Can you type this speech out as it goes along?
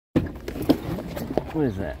What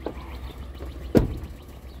is that?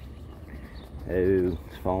 Oh,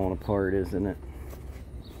 it's falling apart, isn't it?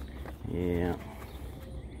 Yeah.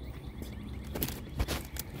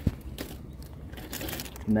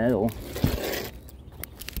 Metal.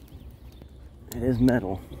 It is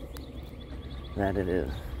metal. That it is.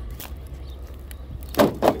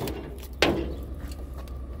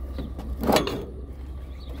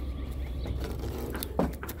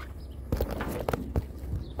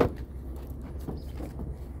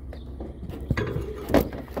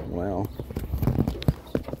 Well,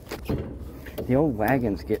 the old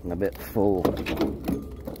wagon's getting a bit full.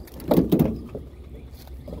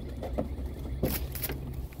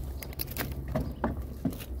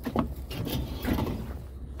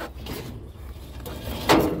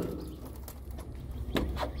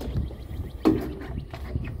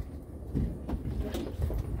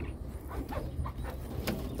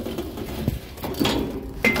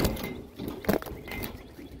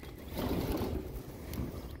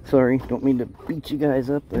 Sorry, don't mean to beat you guys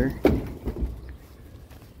up there.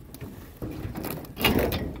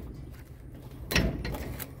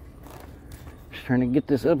 Just trying to get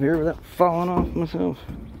this up here without falling off myself.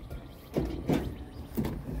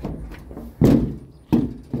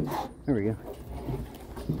 There we go.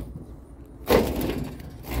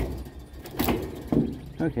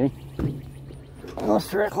 Okay. Well, let's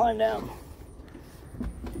try to climb down.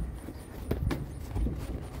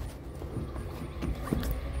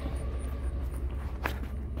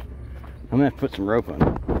 I'm gonna have to put some rope on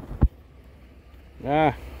it.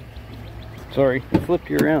 Ah, sorry, I flipped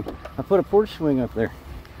you around. I put a porch swing up there.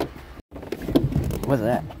 What's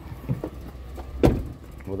that?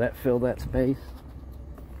 Will that fill that space?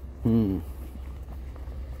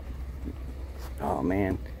 Oh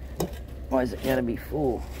man, why's it gotta be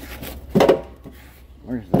full?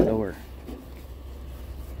 Where's the door?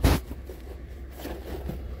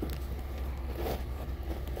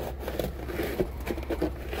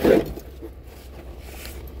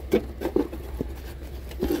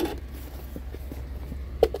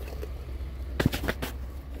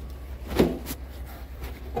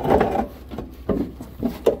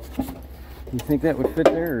 You think that would fit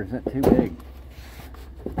there, or is that too big?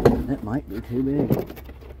 That might be too big.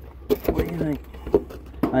 What do you think?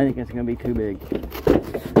 I think it's going to be too big.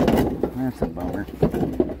 That's a bummer.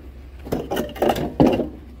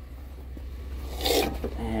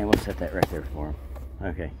 And we'll set that right there for him.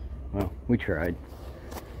 Okay, well, we tried.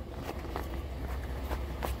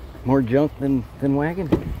 More junk than wagon.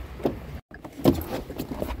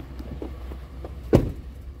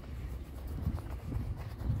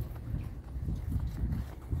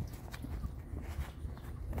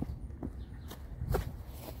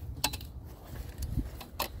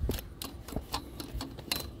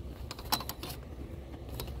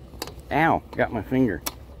 Ow, got my finger.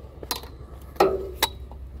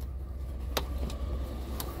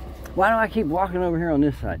 Why do I keep walking over here on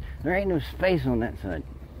this side? There ain't no space on that side.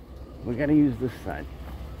 We gotta use this side.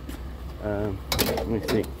 Let me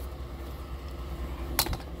see.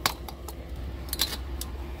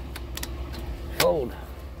 Fold.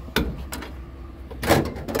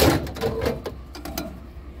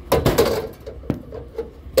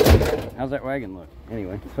 How's that wagon look?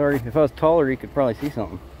 Anyway, sorry, if I was taller you could probably see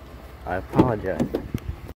something. I apologize.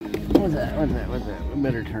 What's that? What's that? What's that? We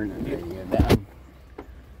better turn that video down.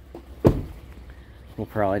 We'll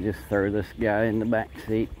probably just throw this guy in the back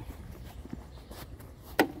seat.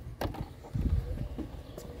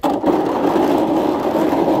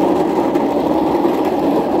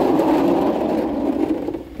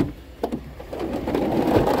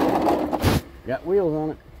 Got wheels on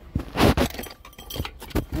it.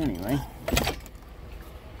 Anyway.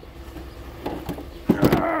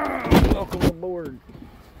 Welcome aboard.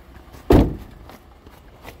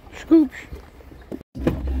 Scoops.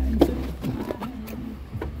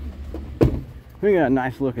 We got a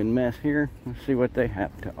nice looking mess here. Let's see what they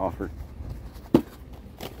have to offer.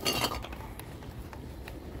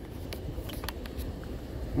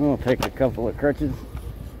 We'll take a couple of crutches.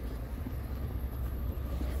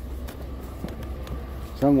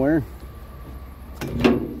 Somewhere.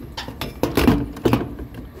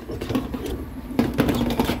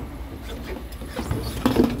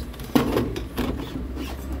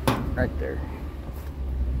 Right there.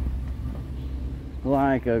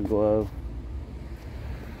 Like a glove.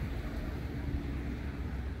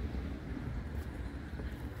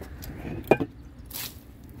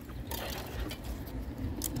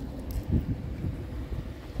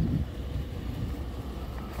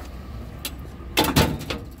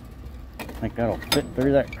 Think that'll fit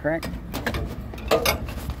through that crack?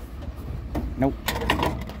 Nope.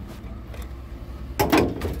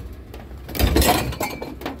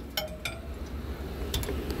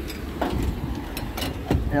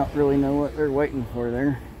 don't really know what they're waiting for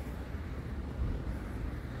there.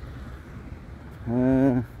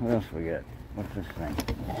 What else we got? What's this thing?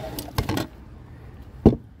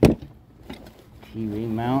 TV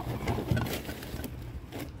mount.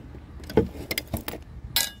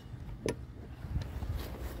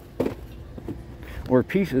 Or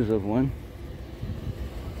pieces of one.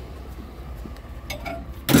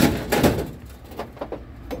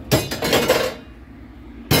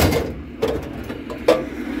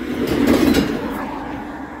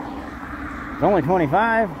 It's only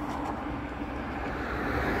 25.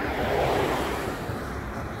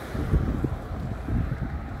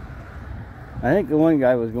 I think the one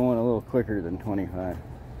guy was going a little quicker than 25.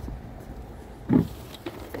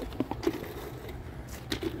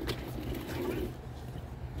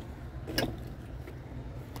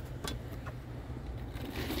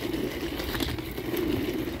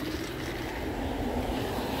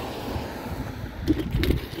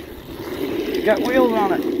 Got wheels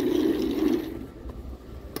on it.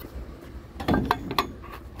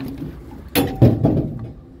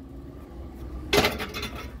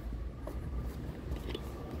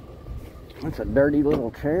 That's a dirty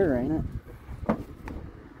little chair, ain't it?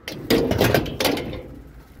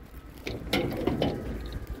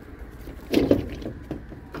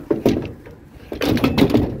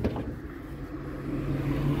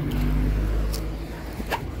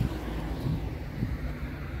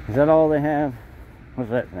 Is that all they have? What's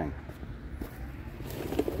that thing?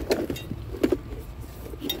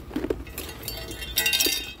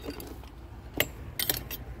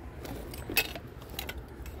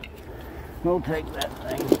 We'll take that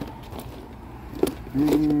thing.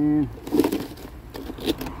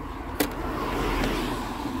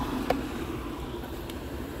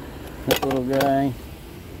 That little guy.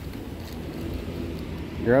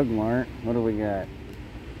 Drug mart. What do we got?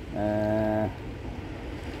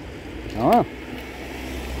 Oh.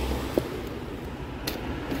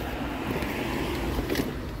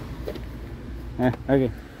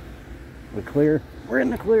 Okay. We're clear. We're in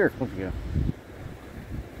the clear. Let's go.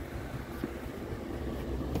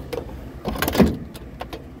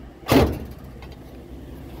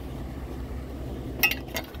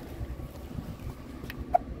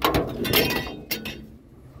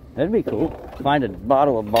 That'd be cool. Find a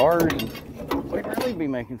bottle of bars and we'd really be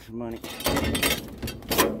making some money.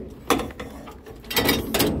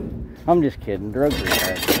 I'm just kidding. Drugs are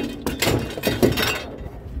bad.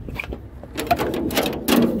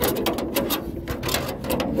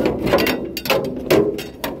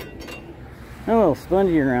 A little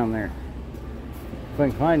spongy around there. If I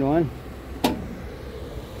can find one.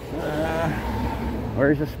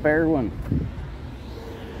 Where's the spare one?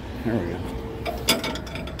 There we go.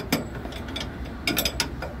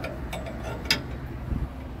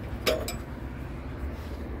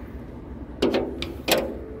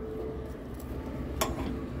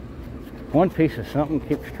 One piece of something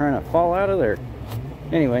keeps trying to fall out of there.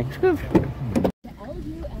 Anyway, Scoop.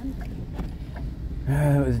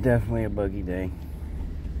 It was definitely a buggy day.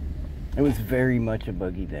 It was very much a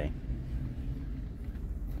buggy day.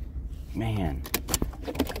 Man.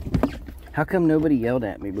 How come nobody yelled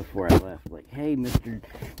at me before I left? Like, hey, Mr.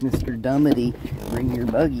 Dummity, bring your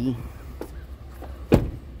buggy.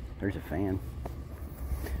 There's a fan.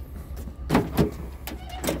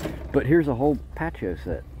 But here's a whole patio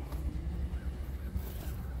set.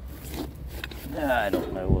 I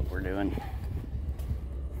don't know what we're doing.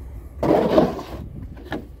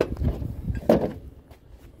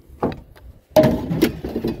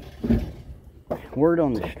 Word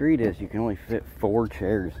on the street is you can only fit 4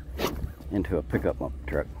 chairs into a pickup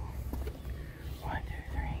truck. 1, 2,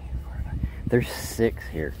 3, 4, 5. There's 6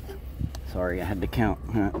 here. Sorry, I had to count.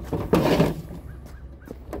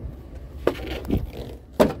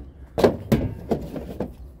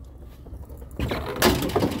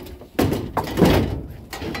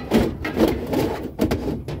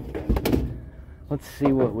 Let's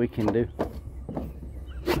see what we can do.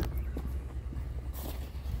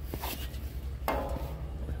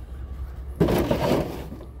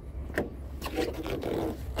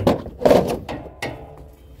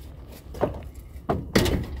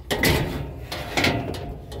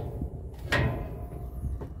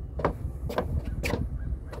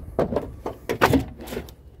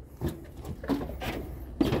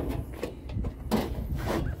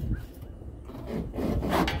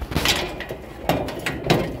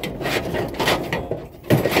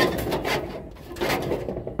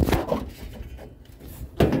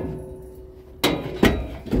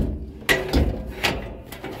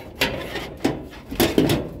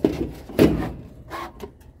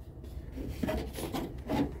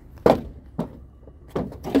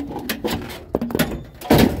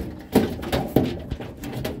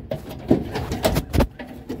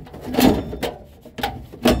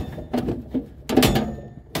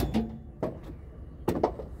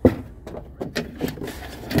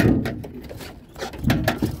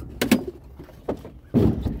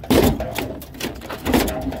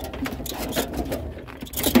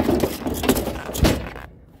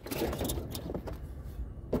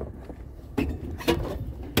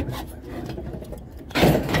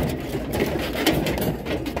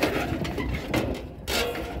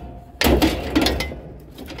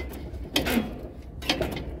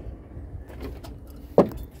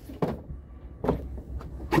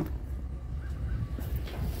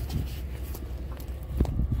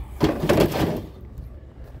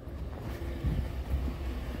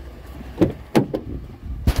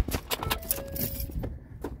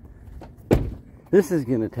 This is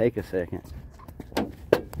gonna take a second.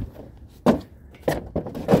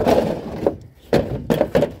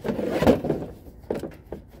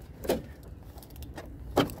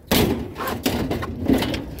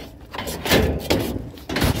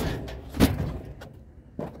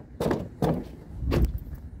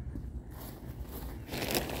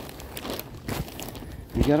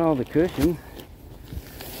 You got all the cushion.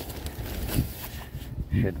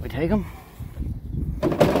 Should we take them?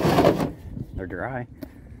 They're dry.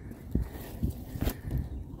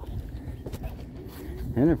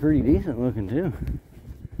 And they're pretty decent looking too.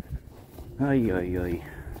 Ay, ay, ay.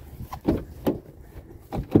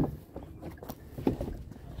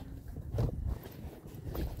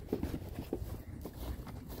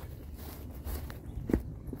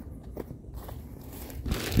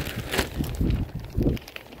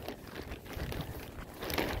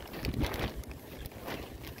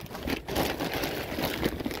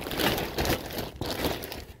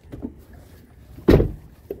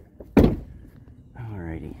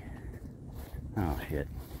 Oh shit.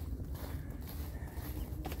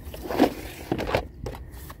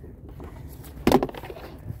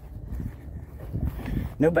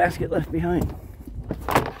 No basket left behind.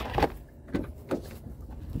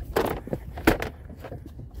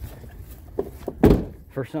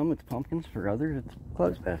 For some it's pumpkins, for others it's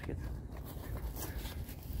clothes baskets.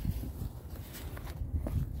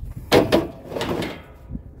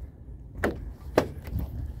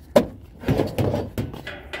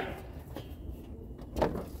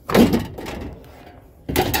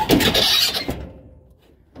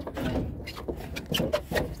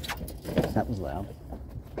 That was loud.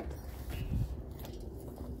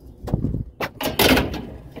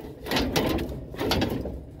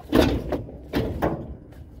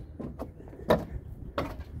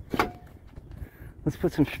 Let's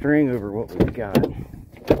put some string over what we've got.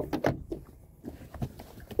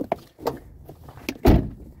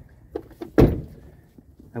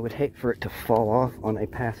 I would hate for it to fall off on a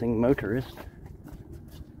passing motorist.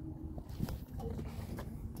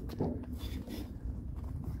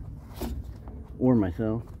 Or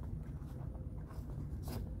myself.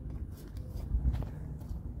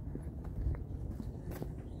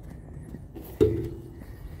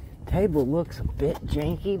 Table looks a bit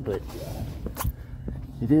janky, but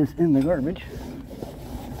it is in the garbage.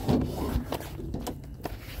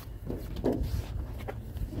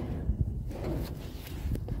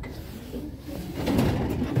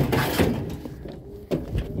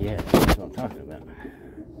 Yeah, that's what I'm talking about.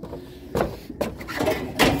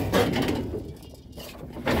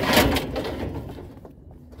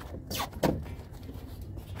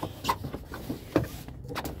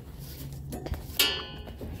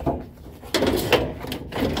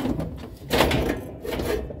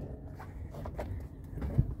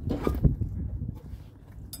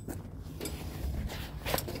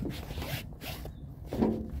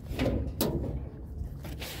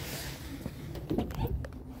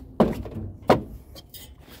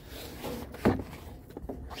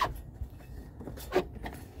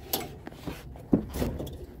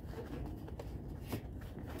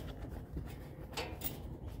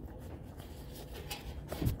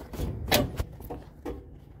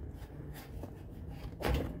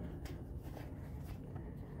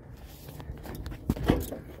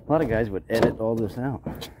 A lot of guys would edit all this out.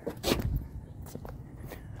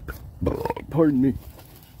 Pardon me.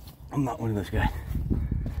 I'm not one of those guys.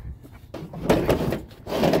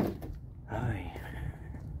 Aye.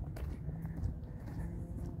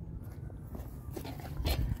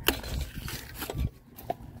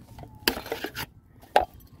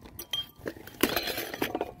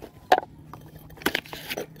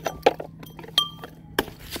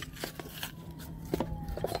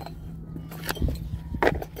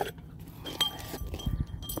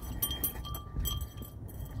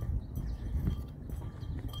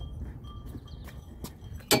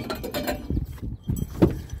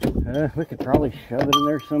 We could probably shove it in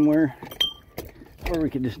there somewhere, or we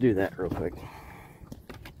could just do that real quick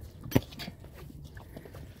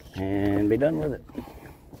and be done with it.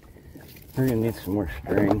 We're gonna need some more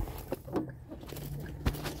string.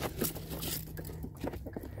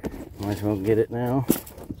 Might as well get it now.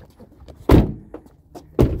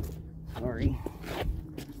 Sorry.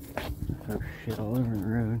 Throw shit all over the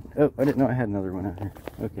road. Oh, I didn't know I had another one out here.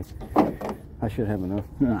 Okay. I should have enough.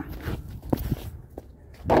 Nah.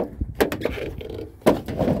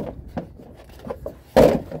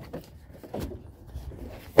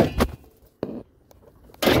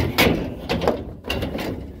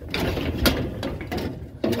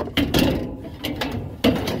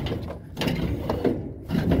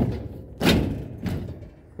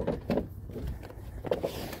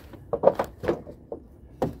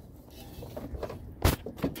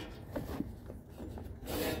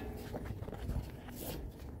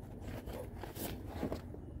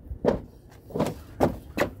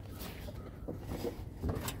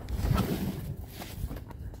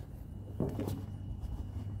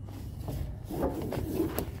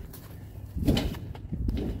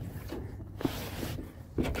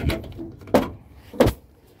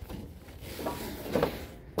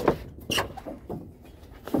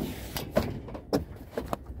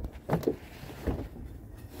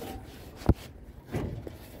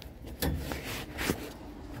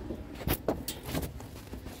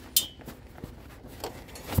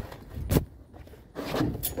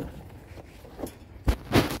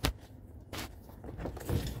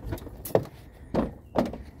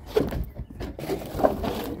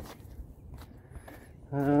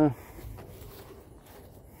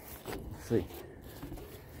 see.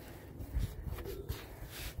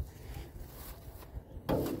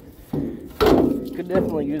 Could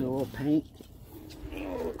definitely use a little paint.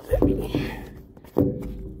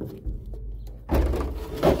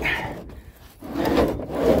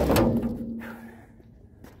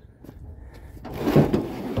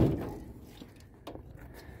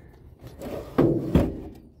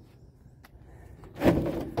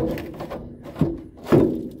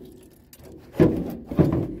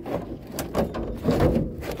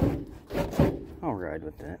 I'll ride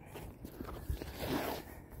with that.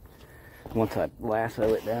 Once I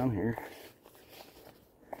lasso it down here.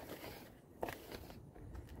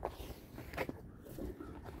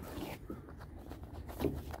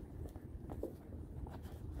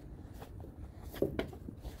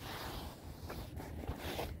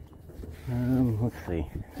 Let's see.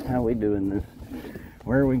 How are we doing this?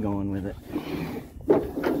 Where are we going with it?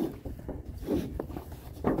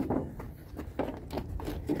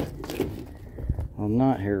 Well, I'm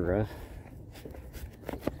not here, Russ.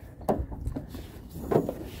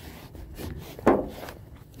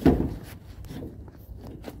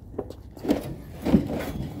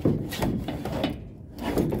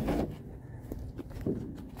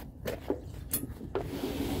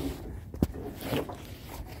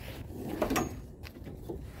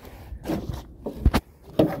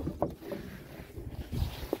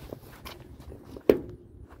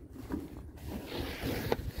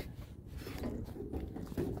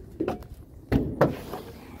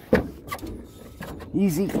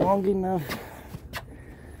 Easy long enough?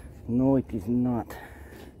 No, it is not.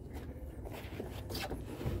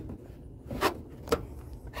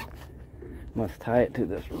 Must tie it to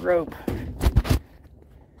this rope.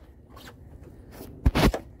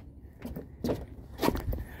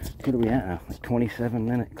 What are we at? A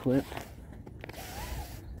 27-minute clip.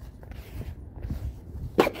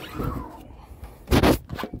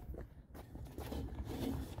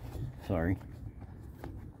 Sorry.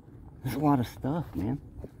 There's a lot of stuff, man.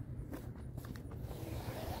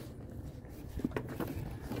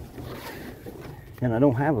 And I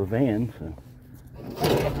don't have a van, so.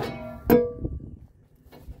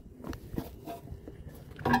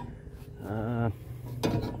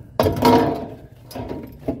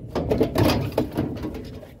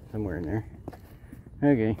 Somewhere in there.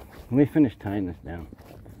 Okay, let me finish tying this down.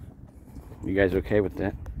 You guys okay with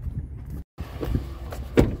that?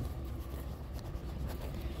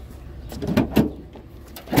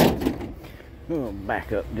 I'll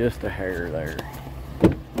back up just a hair there.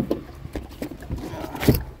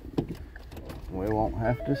 We won't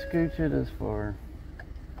have to scooch it as far.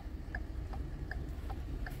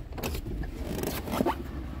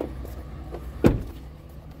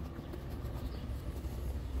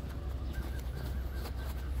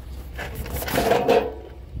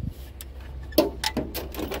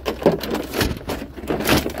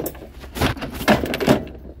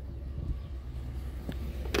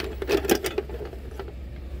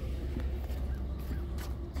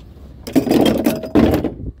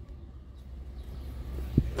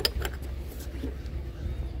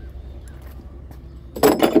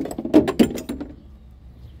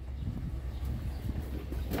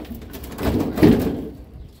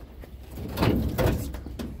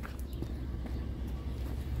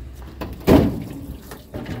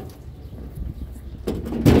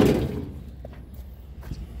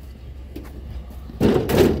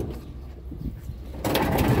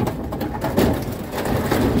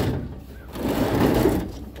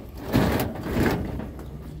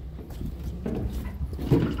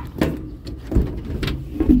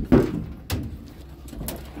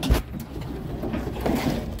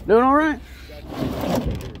 Doing all right?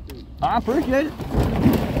 I appreciate it.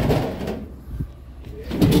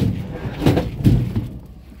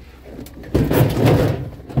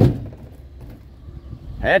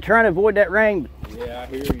 Hey, trying to avoid that rain. Yeah, I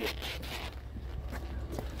hear you.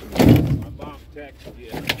 My mom texted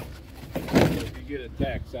you. If you get a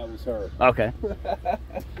text, that was her. Okay.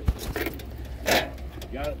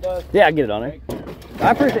 Got it, bud? Yeah, I get it on there.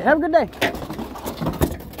 I appreciate it. Have a good day.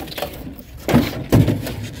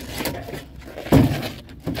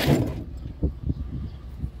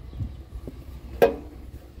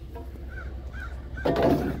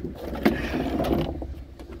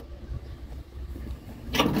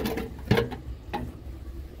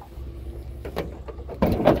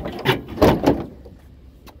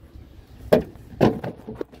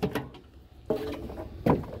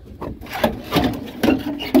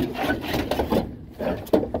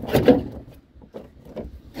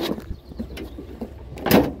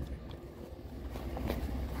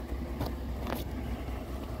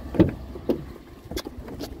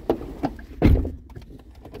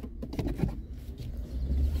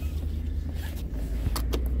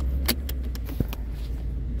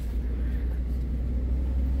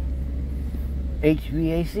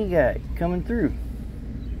 HVAC guy coming through.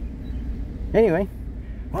 Anyway,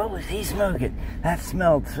 what was he smoking? That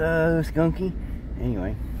smelled so skunky.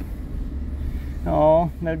 Anyway.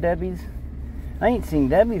 Oh, no Debbie's. I ain't seen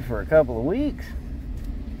Debbie for a couple of weeks.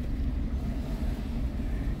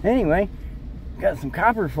 Anyway, got some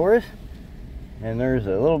copper for us. And there's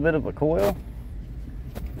a little bit of a coil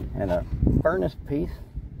and a furnace piece.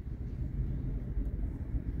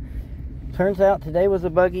 Turns out today was a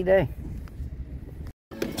buggy day.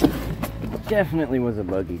 Definitely was a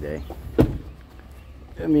buggy day.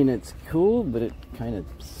 I mean, it's cool, but it kind of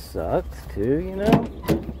sucks too, you know?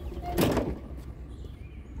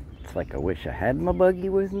 It's like I wish I had my buggy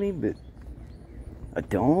with me, but I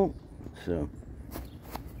don't, so.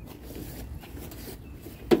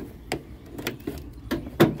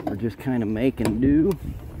 We're just kind of making do.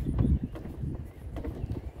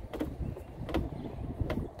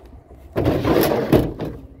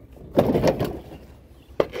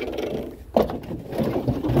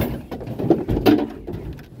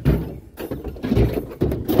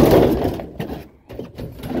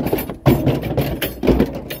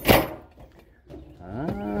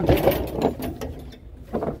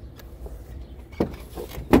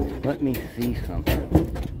 Let me see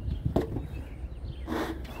something.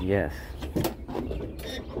 Yes.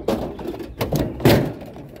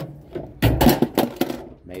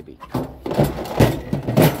 Maybe.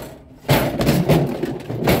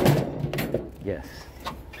 Yes.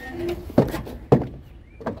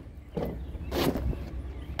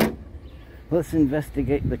 Let's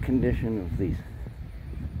investigate the condition of these.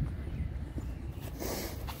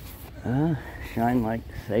 Shine like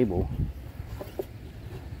Sable.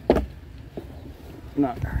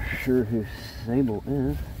 Not sure who Sable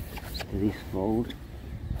is. Do these fold?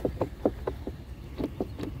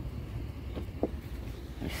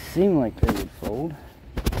 They seem like they would fold,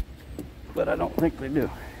 but I don't think they do.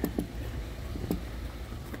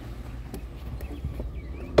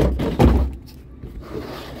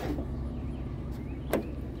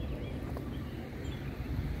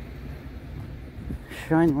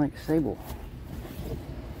 Shine like Sable.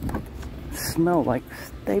 Smell like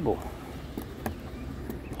stable.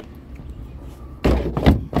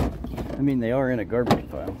 I mean, they are in a garbage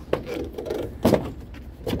pile.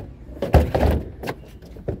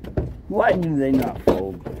 Why do they not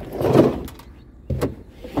fold?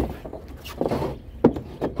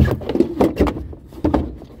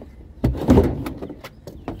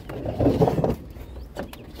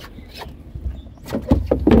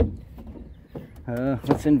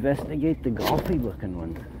 Let's investigate the golfy looking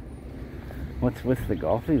ones. What's with the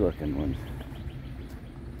golfy looking ones?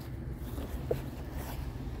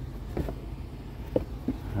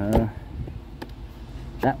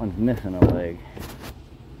 That one's missing a leg,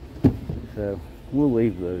 so we'll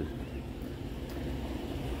leave those.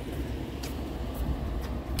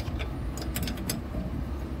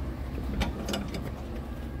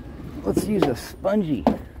 Let's use a spongy.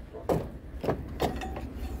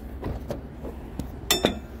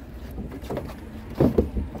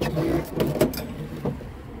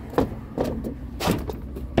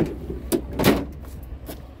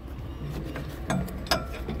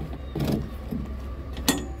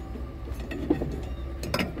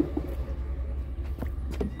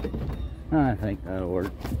 I think that'll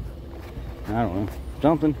work. I don't know.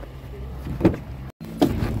 Something.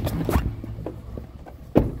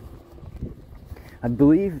 I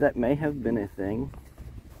believe that may have been a thing.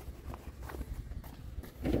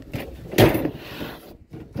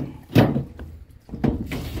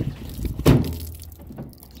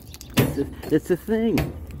 It's a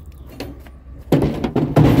thing.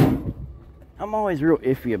 I'm always real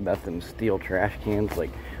iffy about them steel trash cans.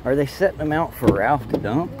 Like, are they setting them out for Ralph to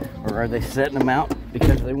dump? Or are they setting them out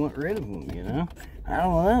because they want rid of them, you know? I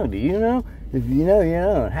don't know. Do you know? If you know, you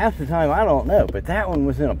know. Half the time, I don't know. But that one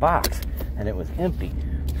was in a box, and it was empty.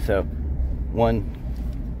 So,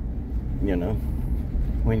 you know,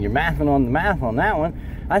 when you're mathing on the math on that one,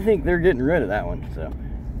 I think they're getting rid of that one. So,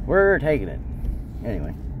 we're taking it.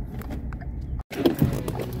 Anyway.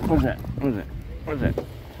 What's that? What's that? What's that?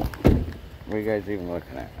 What are you guys even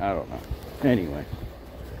looking at? I don't know. Anyway.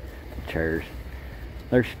 Chairs.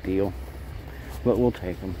 They're steel. But we'll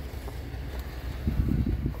take them.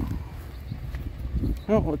 They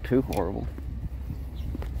don't look too horrible.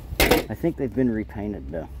 I think they've been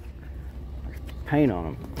repainted though. There's paint on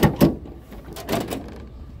them.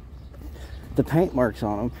 The paint marks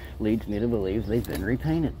on them leads me to believe they've been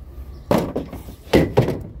repainted.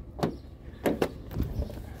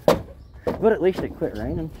 But at least it quit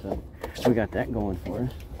raining, so we got that going for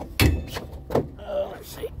us.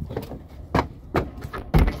 Let's see.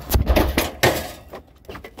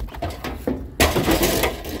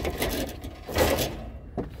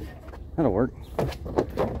 That'll work. Put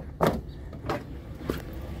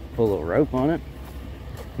a little rope on it.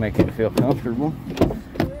 Make it feel comfortable.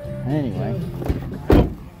 Anyway.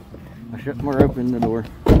 I shut my rope in the door.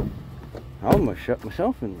 I almost shut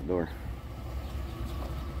myself in the door.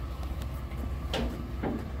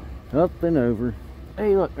 Up and over.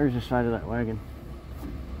 Hey, look, there's the side of that wagon.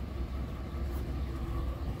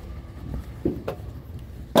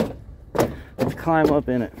 Let's climb up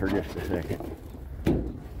in it for just a second.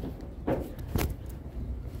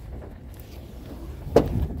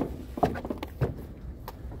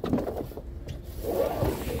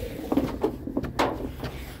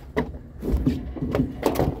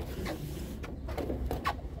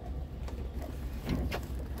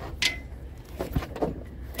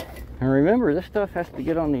 And remember, this stuff has to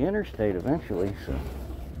get on the interstate eventually, so.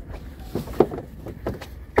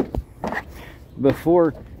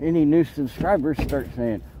 Before any new subscribers start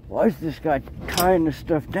saying, why is this guy tying this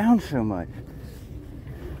stuff down so much?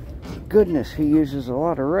 Goodness, he uses a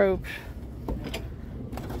lot of ropes.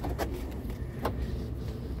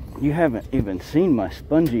 You haven't even seen my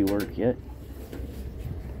spongy work yet.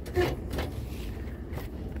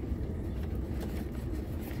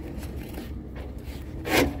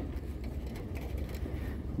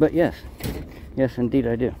 But yes, yes indeed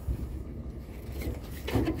I do.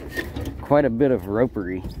 Quite a bit of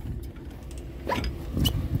ropery.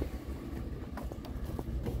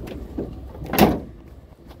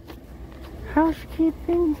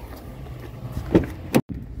 Housekeeping.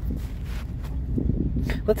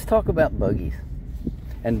 Let's talk about buggies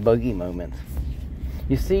and buggy moments.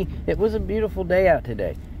 You see, it was a beautiful day out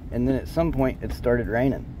today, and then at some point it started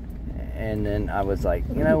raining. And then I was like,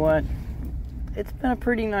 you know what? It's been a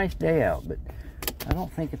pretty nice day out, but I don't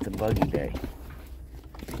think it's a buggy day.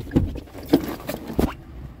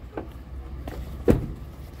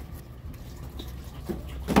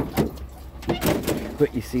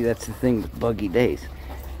 But you see, that's the thing with buggy days.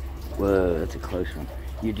 Whoa, that's a close one.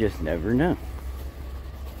 You just never know.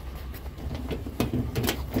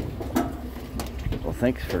 Well,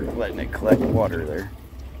 thanks for letting it collect water there.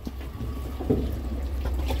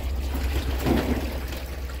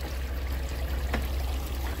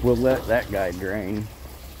 We'll let that guy drain.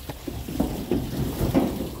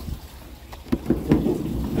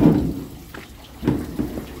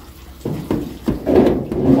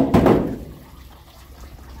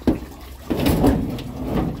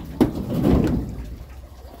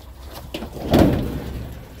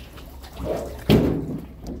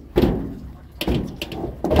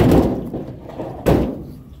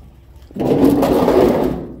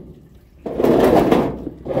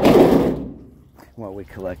 While we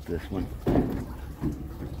collect this one.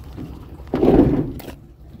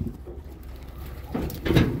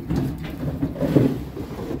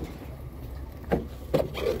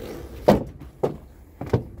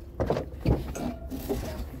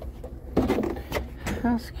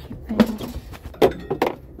 Housekeeping.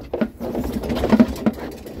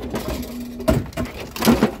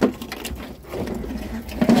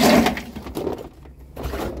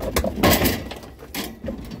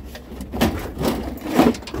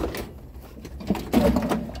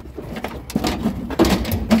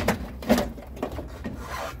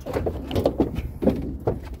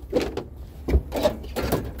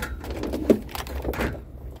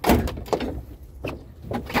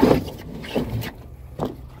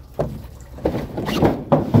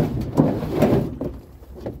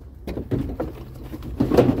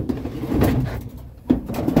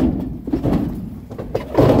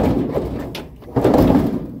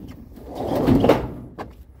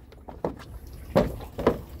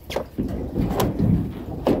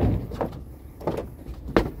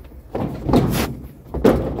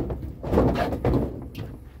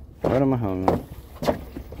 What am I hung on?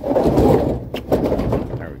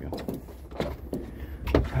 There we go.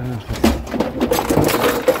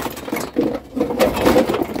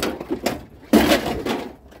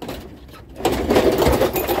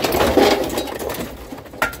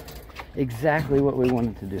 Exactly what we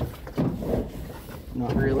wanted to do.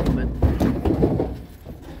 Not really, but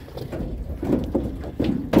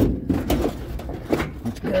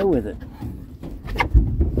let's go with it.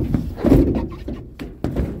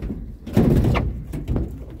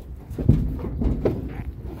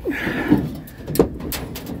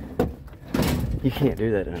 You can't do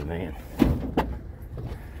that in a van.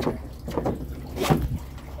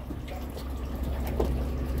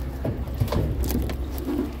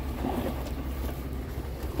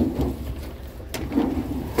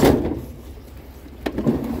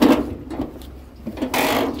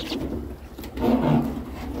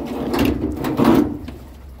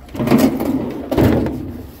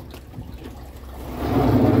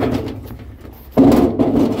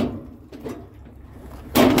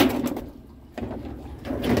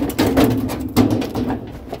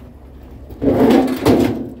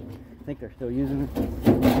 they're still using it.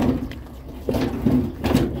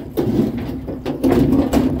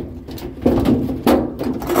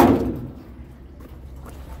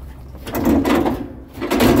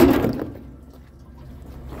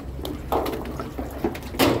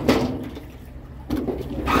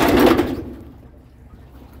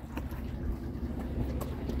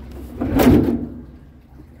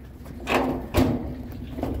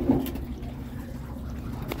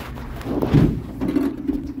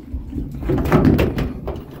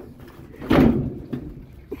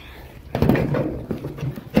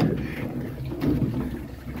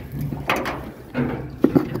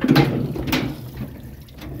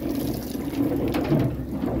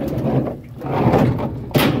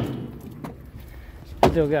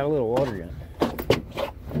 Still got a little water in it.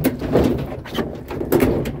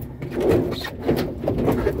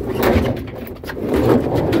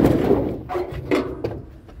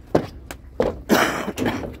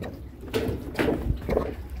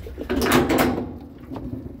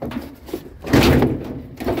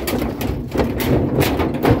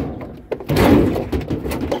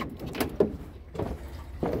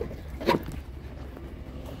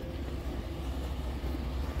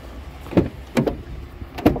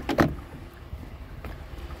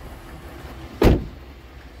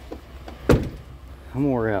 I'm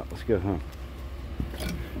wore out. Let's go home.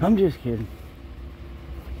 I'm just kidding.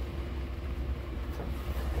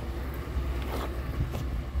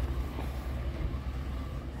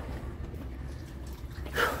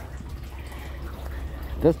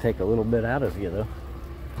 It does take a little bit out of you, though.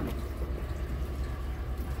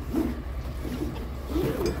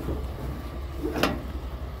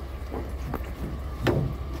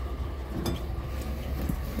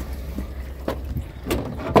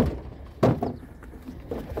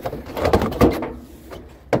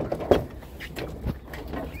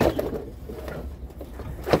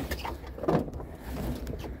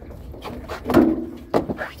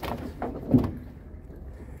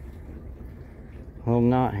 Well,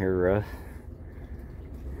 not here, Russ.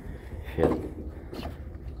 Shit.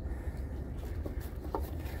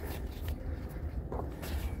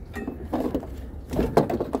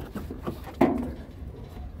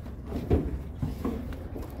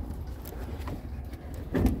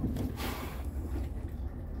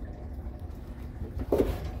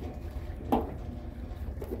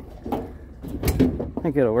 I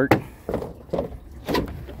think it'll work.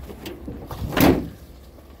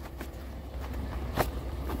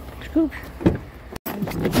 Scoop.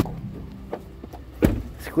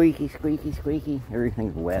 Squeaky, squeaky, squeaky.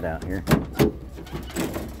 Everything's wet out here.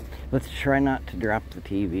 Let's try not to drop the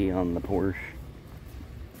TV on the Porsche.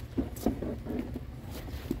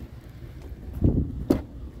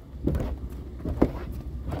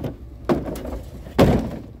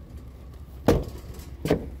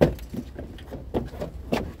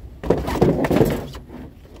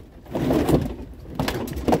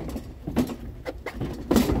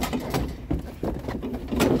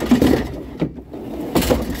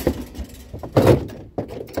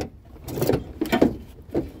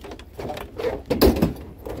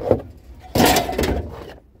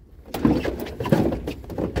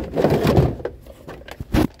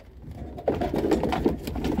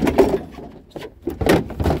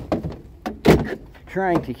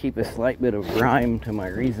 Trying to keep a slight bit of grime to my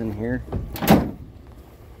reason here.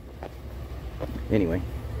 Anyway,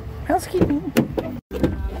 housekeeping. What is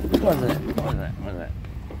that? What is that? What is that?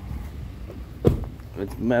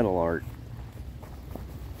 It's metal art.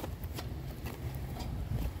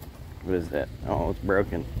 What is that? Oh, it's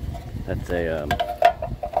broken. That's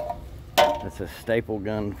a staple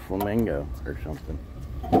gun flamingo or something.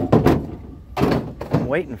 I'm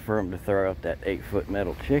waiting for him to throw up that 8-foot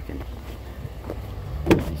metal chicken.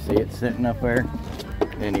 You see it sitting up there?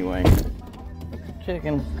 Anyway,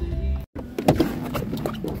 chicken.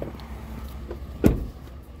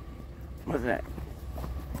 What's that?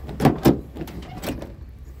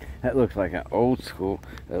 That looks like an old school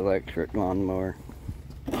electric lawnmower.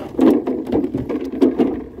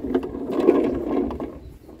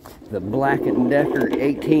 The Black & Decker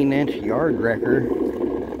 18-inch yard wrecker.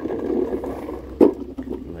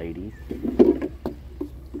 Ladies.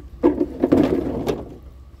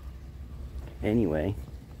 Anyway,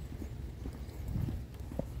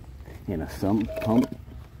 in a sump pump.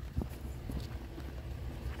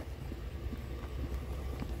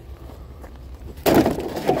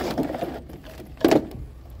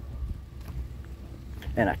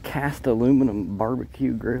 And a cast aluminum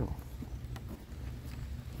barbecue grill.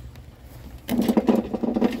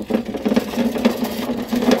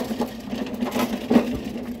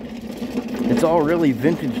 It's all really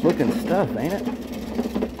vintage looking stuff, ain't it?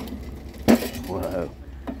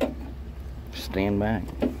 stand back.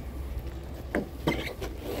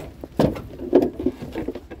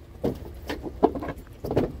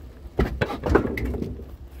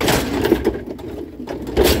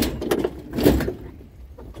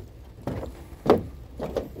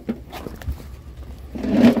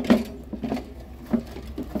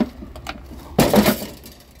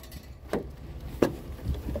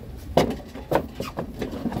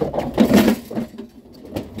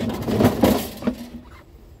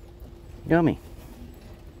 Yummy.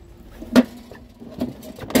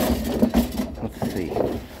 Let's see.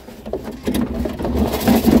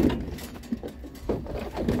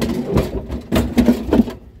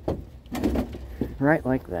 Right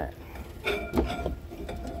like that.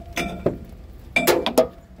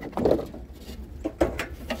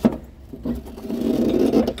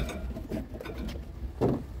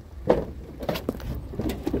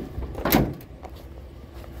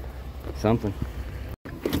 Something.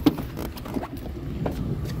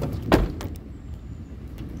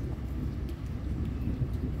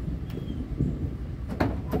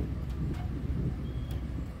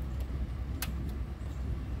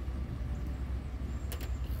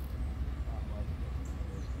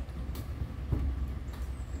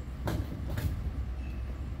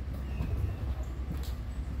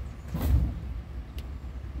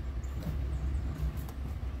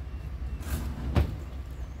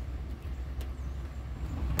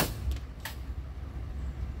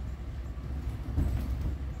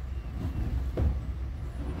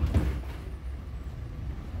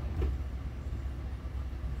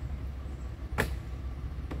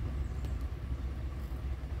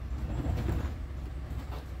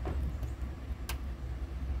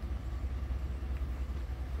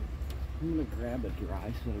 I'm gonna grab a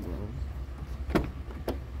dry set of gloves.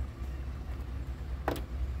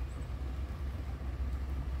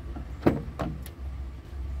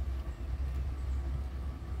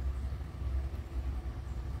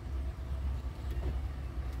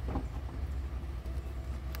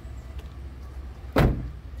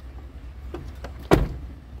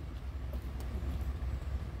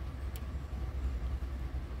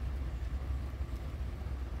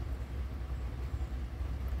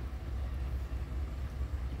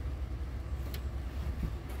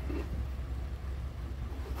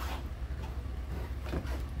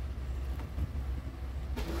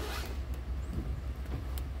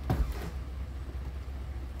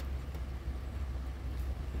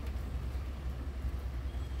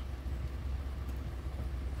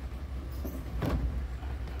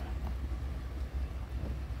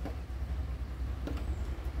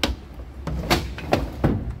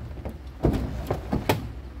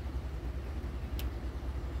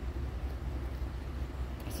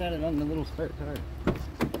 Set it on the little spare tire.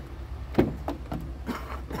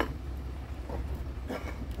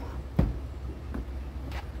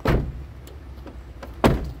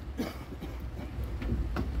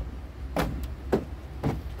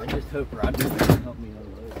 I just hope Roger can help me unload.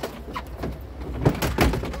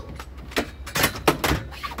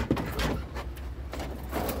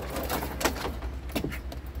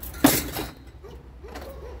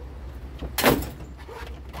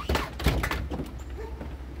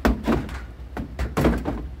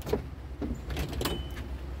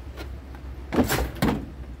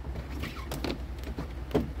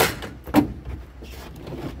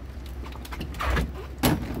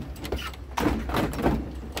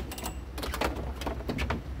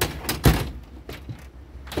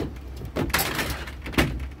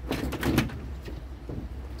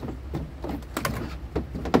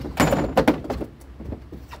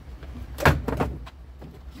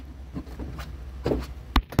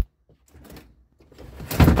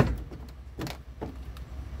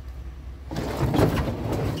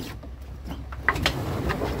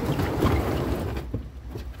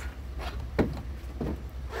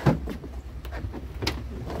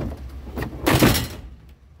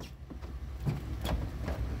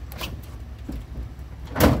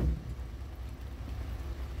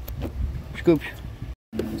 Scoops.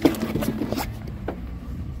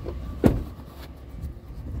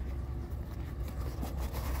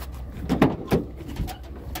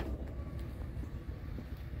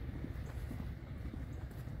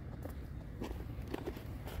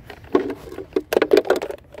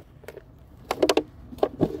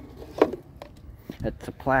 It's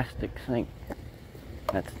a plastic sink.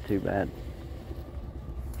 That's too bad.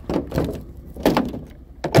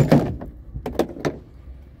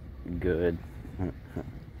 Good.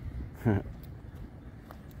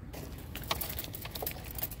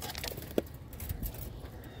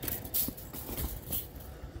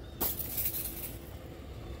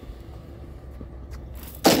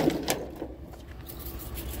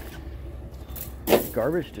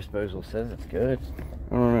 garbage disposal says it's good.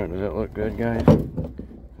 I don't know. Does that look good, guys? Does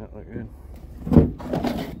that look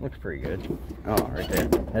good? Looks pretty good. Oh, right there.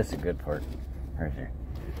 That's the good part. Right there.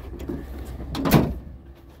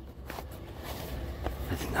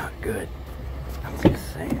 That's not good. I'm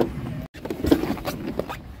just saying.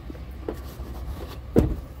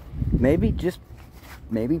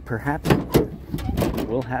 Maybe, perhaps,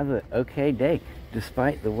 we'll have an okay day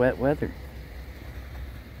despite the wet weather.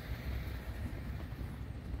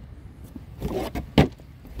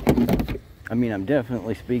 I mean, I'm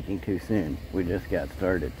definitely speaking too soon. We just got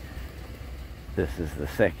started. This is the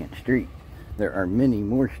second street. There are many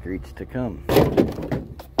more streets to come.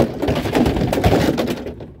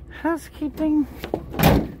 Housekeeping?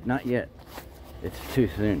 Not yet. It's too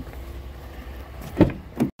soon.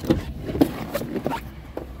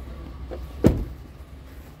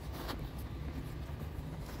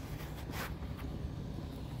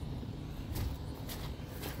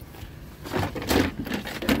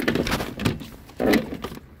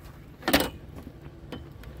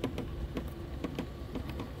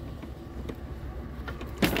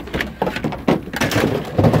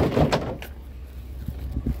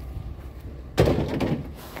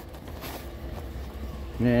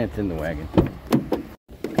 Yeah, it's in the wagon.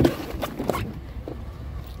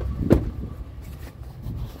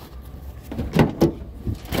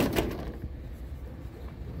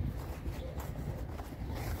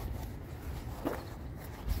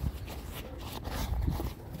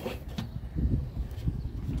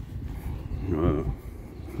 No,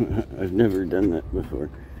 I've never done that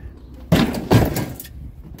before.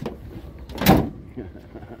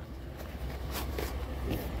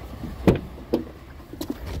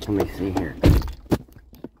 Let me see here.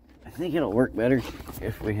 I think it'll work better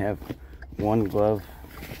if we have one glove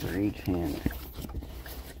for each hand.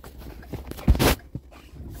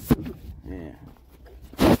 Yeah.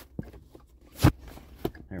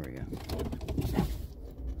 There we go.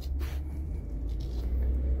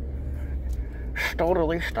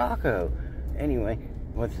 Totally stocko. Anyway,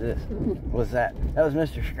 what's this? What's that? That was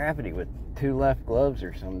Mr. Scrappity with 2 left gloves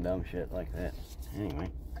or some dumb shit like that.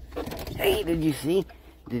 Anyway. Hey, did you see?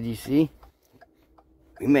 Did you see?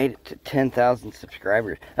 We made it to 10,000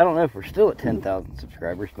 subscribers. I don't know if we're still at 10,000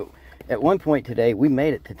 subscribers, but at one point today, we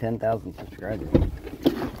made it to 10,000 subscribers.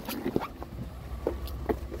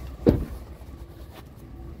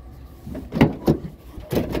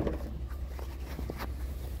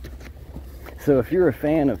 So if you're a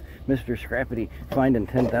fan of Mr. Scrappity finding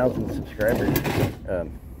 10,000 subscribers,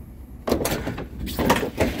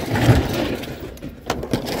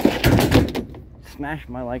 smash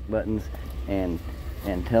my like buttons and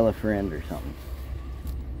tell a friend or something.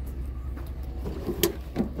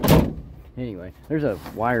 Anyway, there's a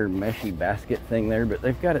wire meshy basket thing there, but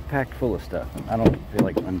they've got it packed full of stuff. I don't feel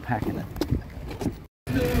like unpacking it.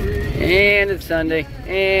 And it's Sunday,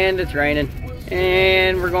 and it's raining,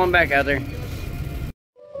 and we're going back out there.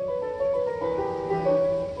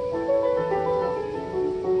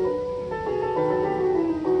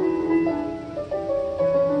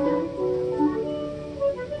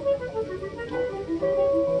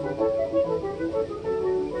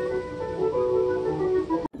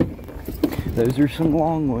 Those are some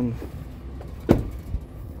long ones.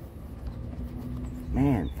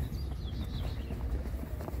 Man.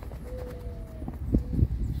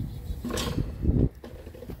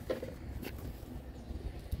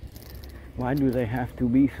 Why do they have to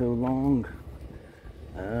be so long?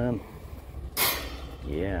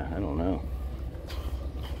 Yeah, I don't know.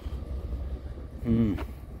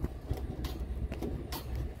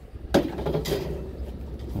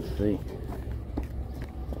 Let's see.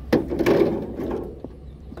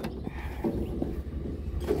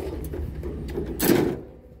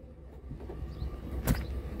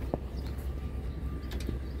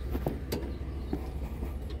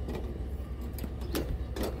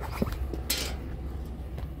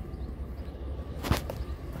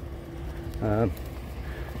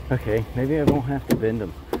 Okay, maybe I won't have to bend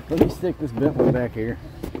them. Let me stick this bent one back here.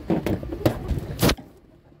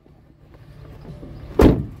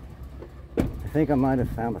 I think I might have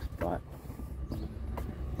found a spot.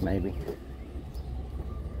 Maybe.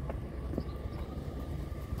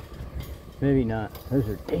 Maybe not. Those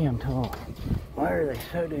are damn tall. Why are they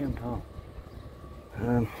so damn tall?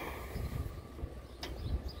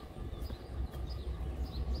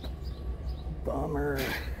 Bummer.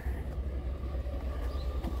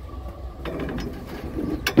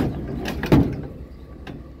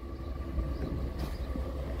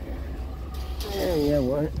 Yeah,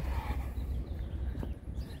 what?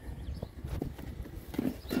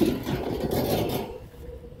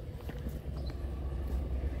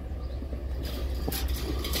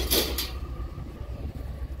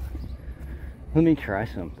 Let me try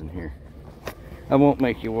something here. I won't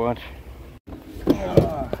make you watch.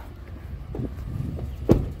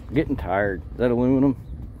 Getting tired. Is that aluminum?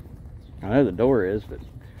 I know the door is, but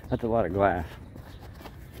that's a lot of glass.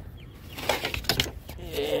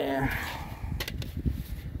 Yeah.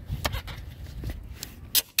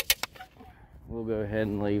 We'll go ahead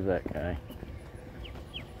and leave that guy.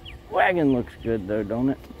 Wagon looks good though, don't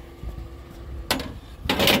it?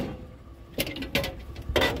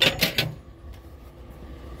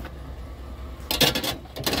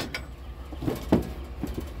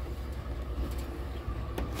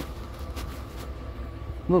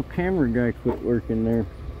 Little camera guy quit working there.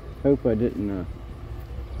 Hope I didn't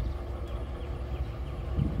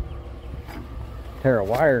tear a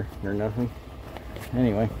wire or nothing.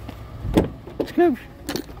 Anyway, Scoop.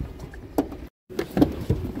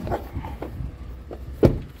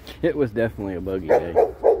 It was definitely a buggy day.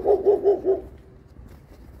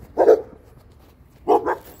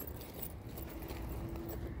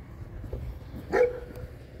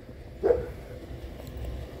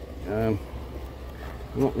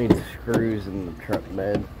 We don't need the screws in the truck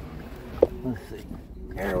bed. Let's see.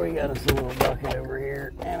 Here we got us a little bucket over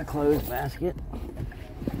here and a clothes basket.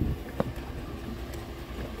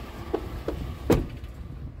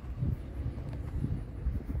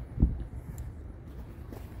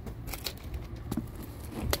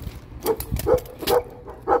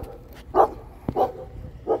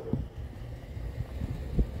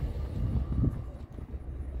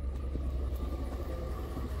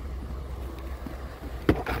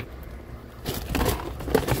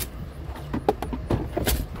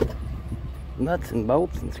 Nuts and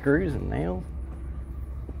bolts and screws and nails.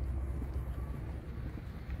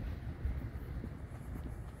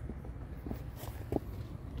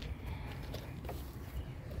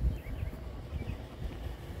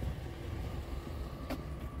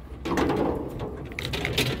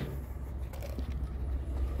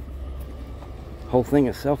 Whole thing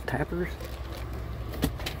of self-tappers.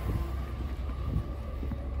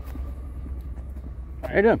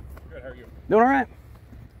 How you doing? Good, how are you? Doing all right.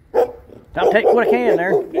 I'll take what I can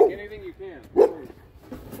there. Take anything you can.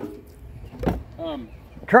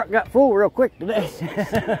 Truck got full real quick today. Do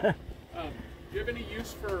you have any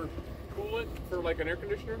use for coolant for like an air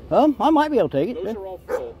conditioner? I might be able to take it. Those are all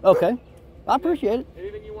full. Okay. I appreciate it.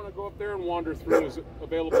 Anything you want to go up there and wander through is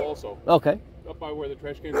available also. Okay. Up by where the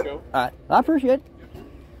trash cans go. All right. I appreciate it.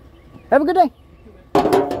 Have a good day.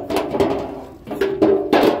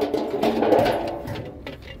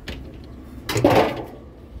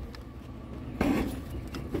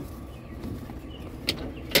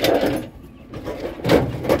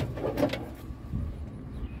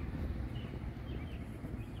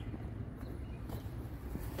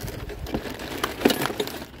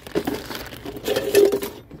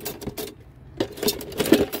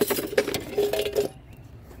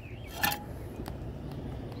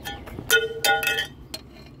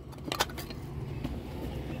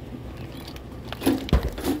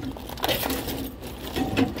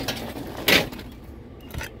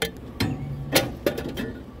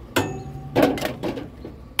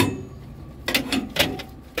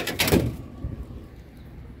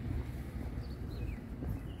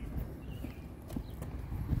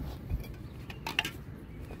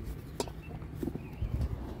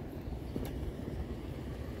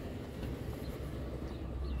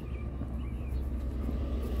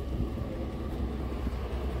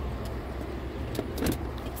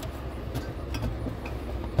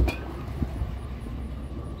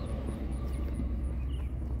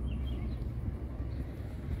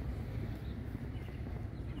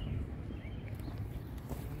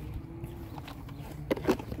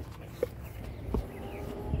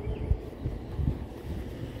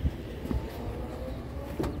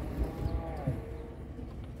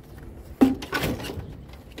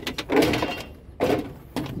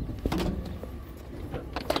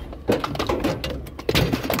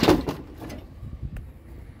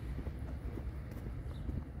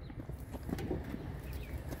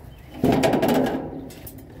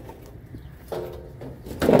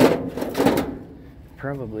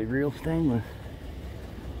 Probably real stainless.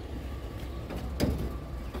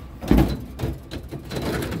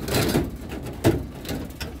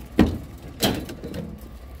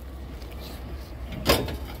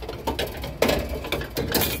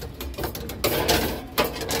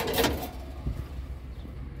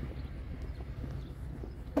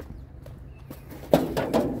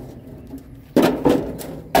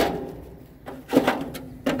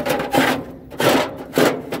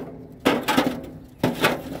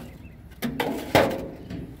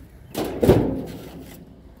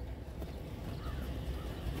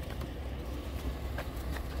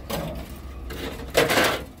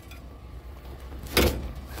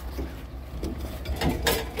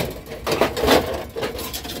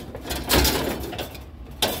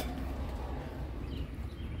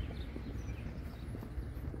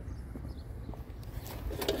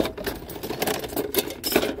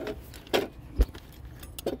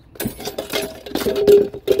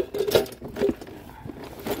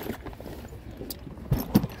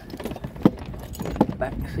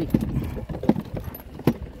 Back seat.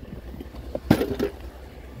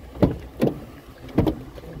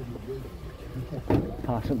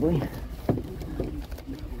 Possibly.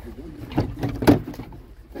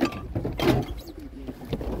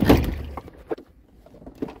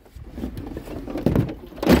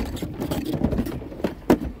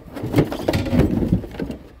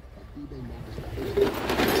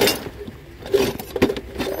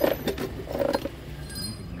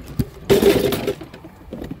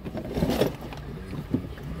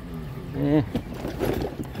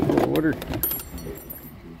 Water.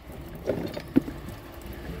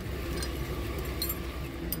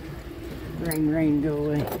 Rain, go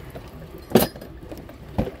away.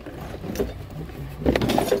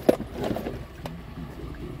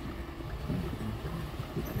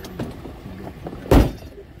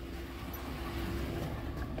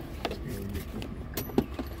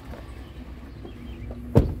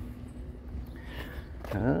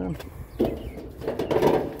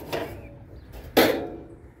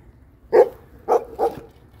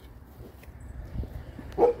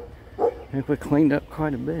 I think we cleaned up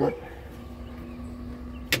quite a bit.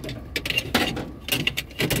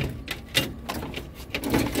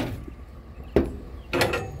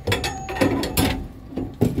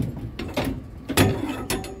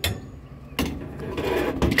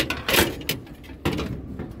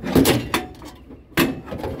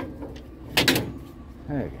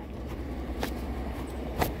 Hey,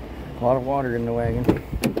 a lot of water in the wagon.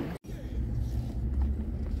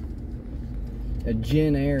 A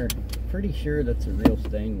Gin Air. Pretty sure that's a real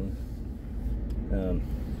stainless.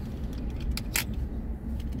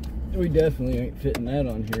 We definitely ain't fitting that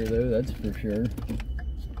on here though, that's for sure.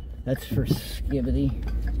 That's for Scrappity.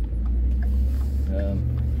 I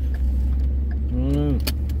don't know.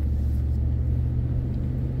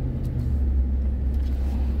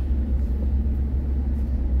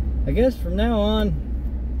 I guess from now on,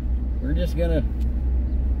 we're just gonna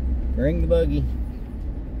bring the buggy.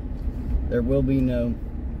 There will be no,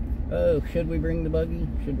 oh, should we bring the buggy?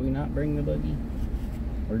 Should we not bring the buggy?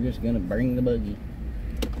 We're just gonna bring the buggy.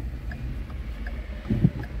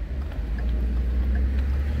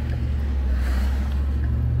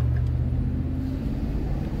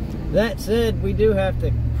 That said, we do have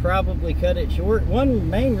to probably cut it short. One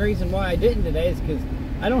main reason why I didn't today is because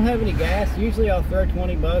I don't have any gas. Usually I'll throw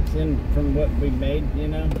 20 bucks in from what we made, you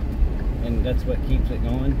know, and that's what keeps it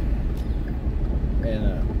going.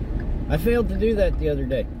 And I failed to do that the other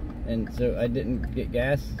day, and so I didn't get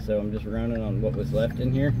gas, so I'm just running on what was left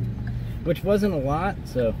in here, which wasn't a lot.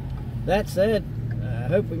 So that said, I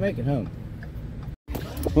hope we make it home.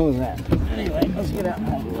 What was that? Anyway, let's get out and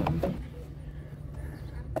have a look.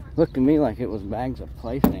 Looked to me like it was bags of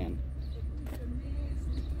play sand.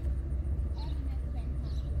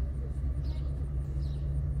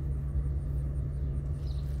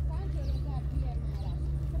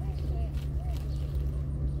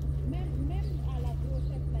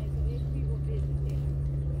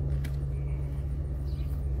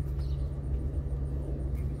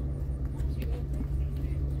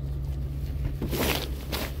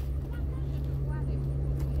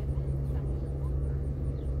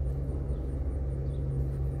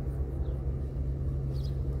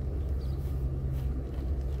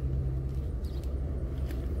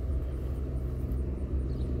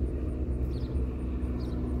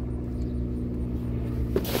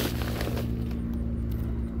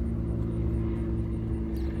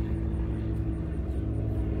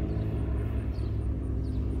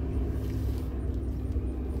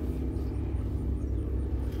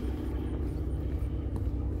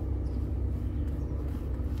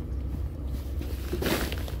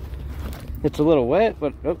 It's a little wet,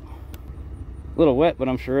 but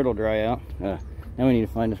I'm sure it'll dry out. Now we need to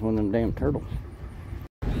find us one of them damn turtles.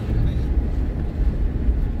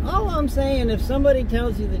 All I'm saying, if somebody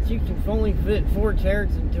tells you that you can only fit 4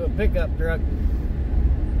 chairs into a pickup truck,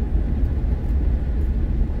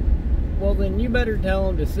 well then you better tell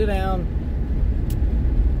them to sit down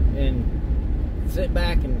and sit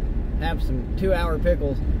back and have some 2-hour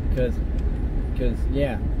pickles, cause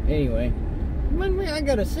yeah. Anyway, I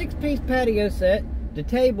got a 6-piece patio set, the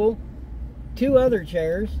table, 2 other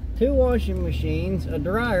chairs, 2 washing machines, a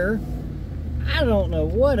dryer, I don't know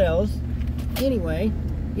what else. Anyway,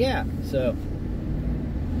 yeah, so,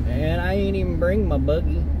 and I ain't even bring my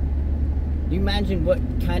buggy. Do you imagine what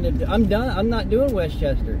kind of, I'm done, I'm not doing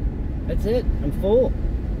Westchester. That's it, I'm full.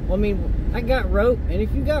 Well, I mean, I got rope, and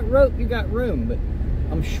if you got rope, you got room, but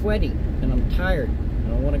I'm sweaty, and I'm tired,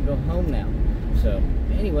 and I want to go home now, so.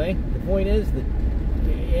 anyway, the point is that,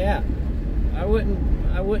 yeah, I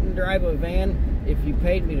wouldn't drive a van if you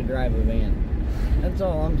paid me to drive a van. That's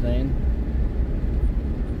all I'm saying.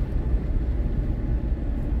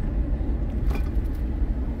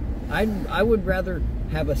 I would rather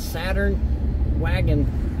have a Saturn wagon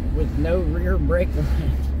with no rear brake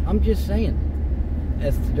lines. I'm just saying,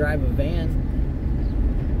 as to drive a van.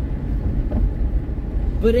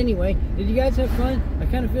 But anyway, did you guys have fun? I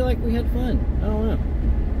kind of feel like we had fun. I don't know.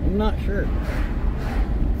 I'm not sure.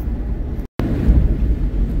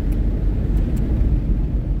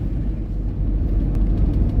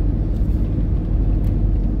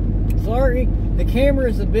 Sorry, the camera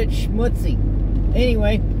is a bit schmutzy.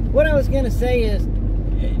 Anyway, what I was going to say is,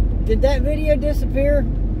 did that video disappear?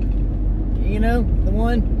 You know, the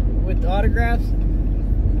one with the autographs?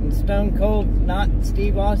 And Stone Cold, not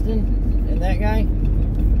Steve Austin, and that guy?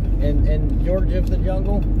 And George of the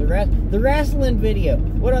Jungle? The wrestling video.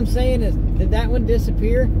 What I'm saying is, did that one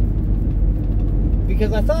disappear?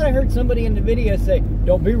 Because I thought I heard somebody in the video say,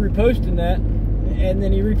 don't be reposting that. And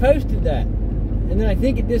then he reposted that. And then I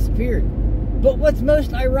think it disappeared. But what's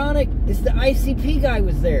most ironic is the ICP guy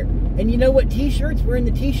was there. And you know what t-shirts were in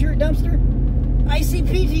the t-shirt dumpster?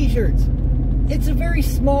 ICP t-shirts. It's a very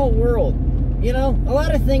small world. You know, a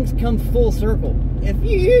lot of things come full circle. If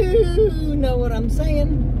you know what I'm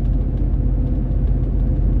saying.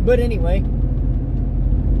 But anyway,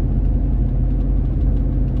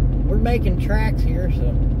 we're making tracks here, so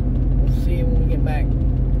we'll see you when we get back.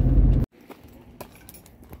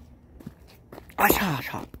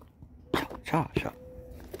 Cha.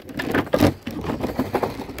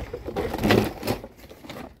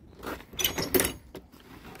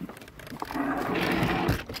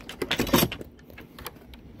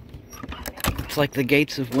 It's like the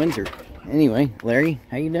gates of Windsor. Anyway, Larry,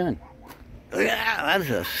 how you doing? Yeah, that's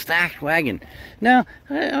a stacked wagon. Now,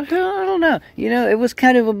 I don't know. You know, it was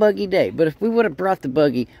kind of a buggy day, but if we would have brought the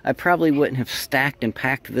buggy, I probably wouldn't have stacked and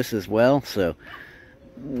packed this as well. So,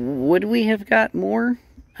 would we have got more?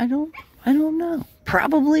 I don't know.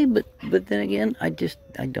 Probably, but then again, I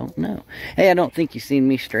don't know. Hey, I don't think you've seen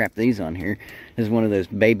me strap these on here. This is one of those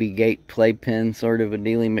baby gate playpen sort of a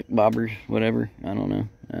dealy McBobbers, whatever. I don't know.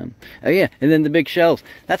 Oh yeah, and then the big shelves.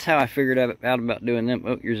 That's how I figured out about doing them.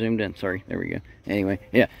 Oh, you're zoomed in. Sorry. There we go. Anyway,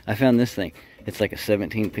 yeah, I found this thing. It's like a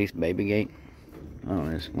 17-piece baby gate. Oh,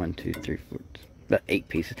 there's 1, 2, 3, 4, about 8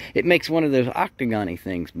 pieces. It makes one of those octagon-y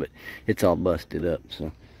things, but it's all busted up,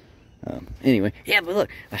 so. Anyway, yeah, but look,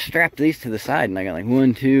 I strapped these to the side, and I got like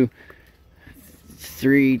 1, 2,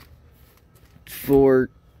 3, 4.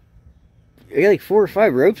 I got like 4 or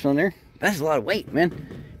 5 ropes on there. That's a lot of weight,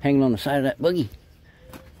 man. Hanging on the side of that buggy.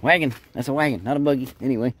 Wagon. That's a wagon, not a buggy.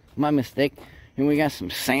 Anyway, my mistake. And we got some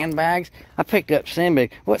sandbags. I picked up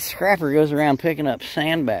sandbags. What scrapper goes around picking up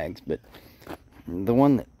sandbags? But the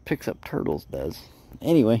one that picks up turtles does.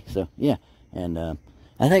 Anyway, so yeah. And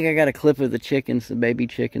I think I got a clip of the chickens. The baby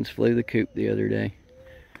chickens flew the coop the other day.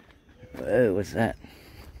 Whoa, what's that?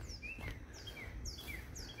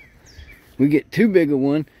 We get too big a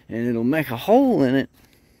one, and it'll make a hole in it.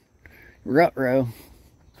 Ruh-roh.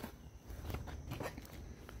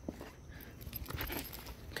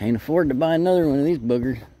 Can't afford to buy another one of these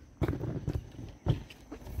boogers.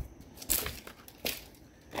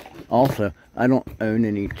 Also, I don't own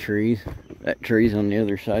any trees. That tree's on the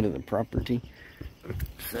other side of the property.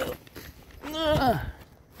 So,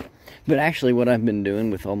 but actually what I've been doing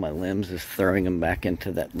with all my limbs is throwing them back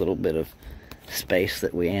into that little bit of space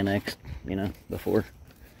that we annexed, you know, before.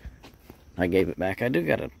 I gave it back. I do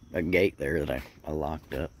got a gate there that I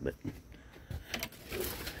locked up, but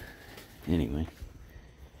anyway.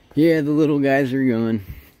 Yeah, the little guys are gone.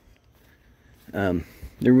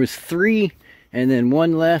 There was 3, and then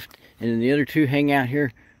 1 left, and then the other 2 hung out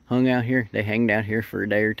here. They hanged out here for a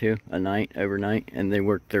day or 2, a night, overnight, and they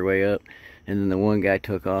worked their way up. And then the one guy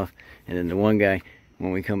took off, and then the one guy,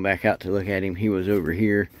 when we come back out to look at him, he was over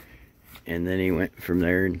here, and then he went from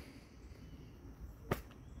there. And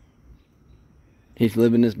he's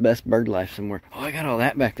living his best bird life somewhere. Oh, I got all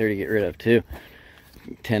that back there to get rid of too.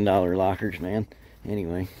 $10 lockers, man.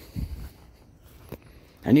 Anyway,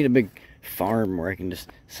 I need a big farm where I can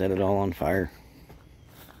just set it all on fire.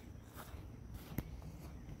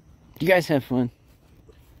 You guys have fun.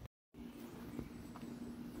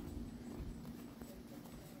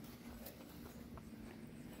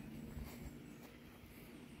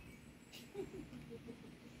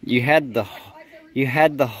 You had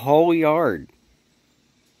the whole yard.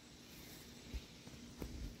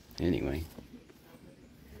 Anyway.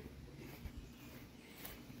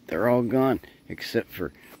 They're all gone, except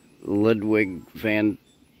for Ludwig van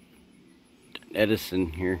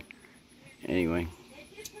Edison here. Anyway.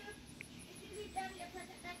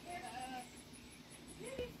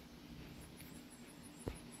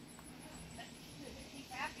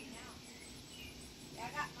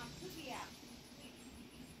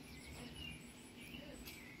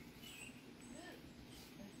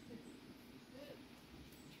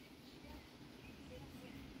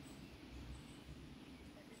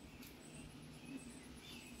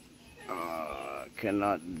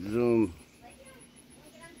 Cannot zoom.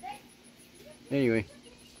 Anyway,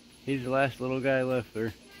 he's the last little guy left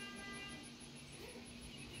there.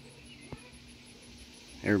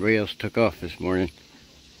 Everybody else took off this morning.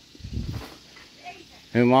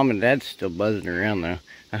 And Mom and Dad's still buzzing around though.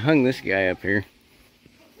 I hung this guy up here.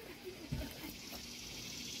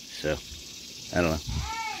 So, I don't know.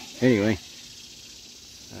 Anyway.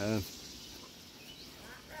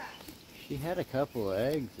 She had a couple of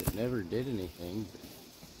eggs that never did anything,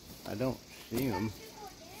 but I don't see them.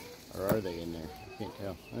 Or are they in there? I can't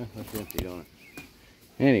tell. That's empty on it.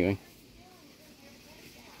 Anyway.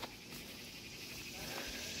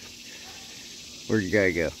 Where'd your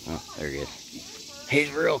guy go? Oh, there he is. He's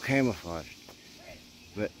real camouflaged.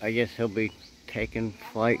 But I guess he'll be taking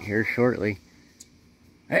flight here shortly.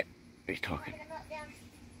 Hey, he's talking.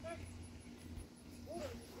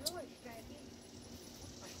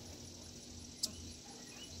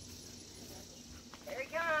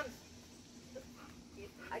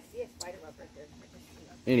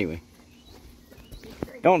 Anyway,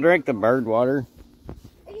 don't drink the bird water,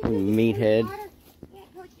 you meathead.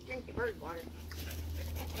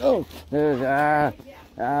 Oh, there's,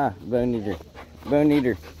 bone eater, bone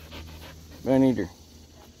eater, bone eater.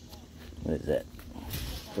 What is that?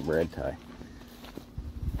 It's a bread tie.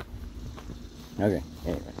 Okay,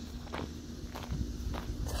 anyway.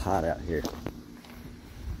 It's hot out here.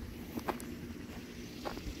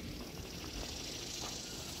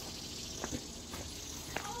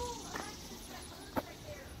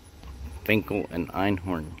 Finkel and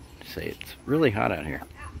Einhorn say it's really hot out here.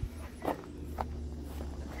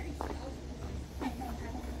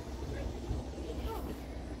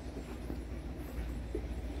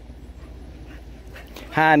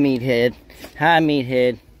 Hi, meathead. Hi,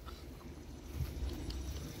 meathead.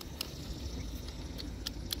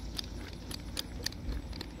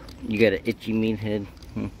 You got an itchy meathead?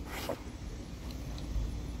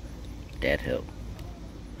 That help.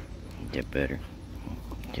 Get better.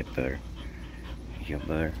 Get better. Get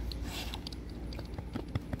better.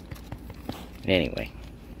 Anyway.